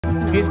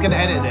He's gonna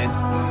edit this.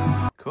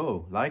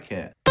 Cool, like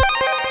it.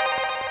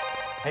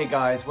 Hey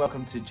guys,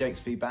 welcome to Jake's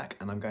Feedback,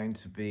 and I'm going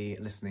to be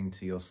listening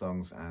to your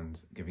songs and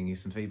giving you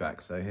some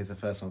feedback. So here's the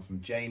first one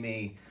from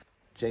Jamie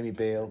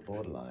Beale,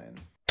 Borderine.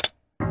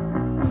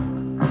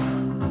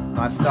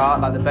 Nice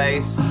start, like the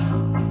bass. Sort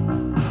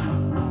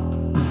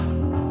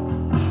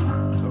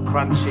of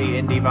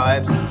crunchy indie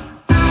vibes.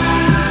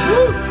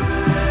 Woo!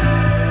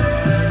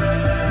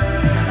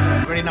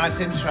 Really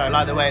nice intro,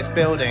 like the way it's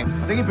building.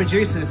 I think he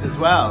produced this as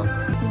well.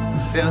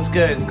 Feels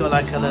good, it's got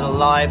like a little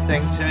live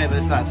thing to it, but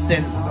it's that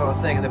synth sort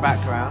of thing in the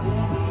background.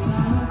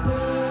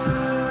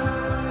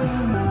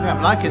 Yeah,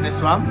 I'm liking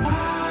this one.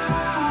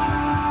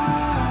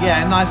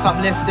 Yeah, nice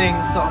uplifting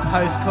sort of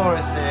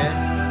post-chorus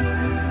here.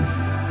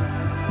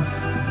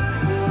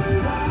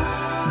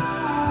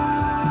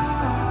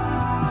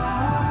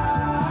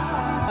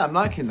 I'm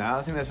liking that.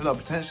 I think there's a lot of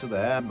potential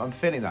there. I'm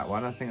feeling that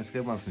one. I think it's a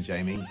good one from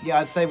Jamie. Yeah,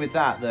 I'd say with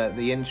that,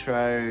 the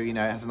intro, you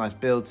know, it has a nice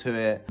build to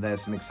it.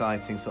 There's some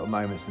exciting sort of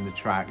moments in the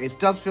track. It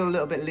does feel a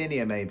little bit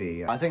linear,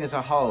 maybe. I think as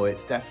a whole,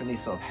 it's definitely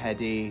sort of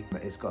heady.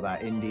 It's got that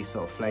indie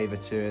sort of flavour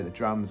to it. The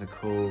drums are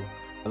cool.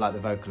 I like the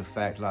vocal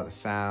effect. I like the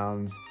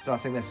sounds. So I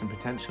think there's some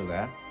potential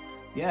there.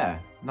 Yeah,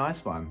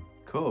 nice one.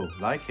 Cool.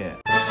 Like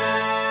it.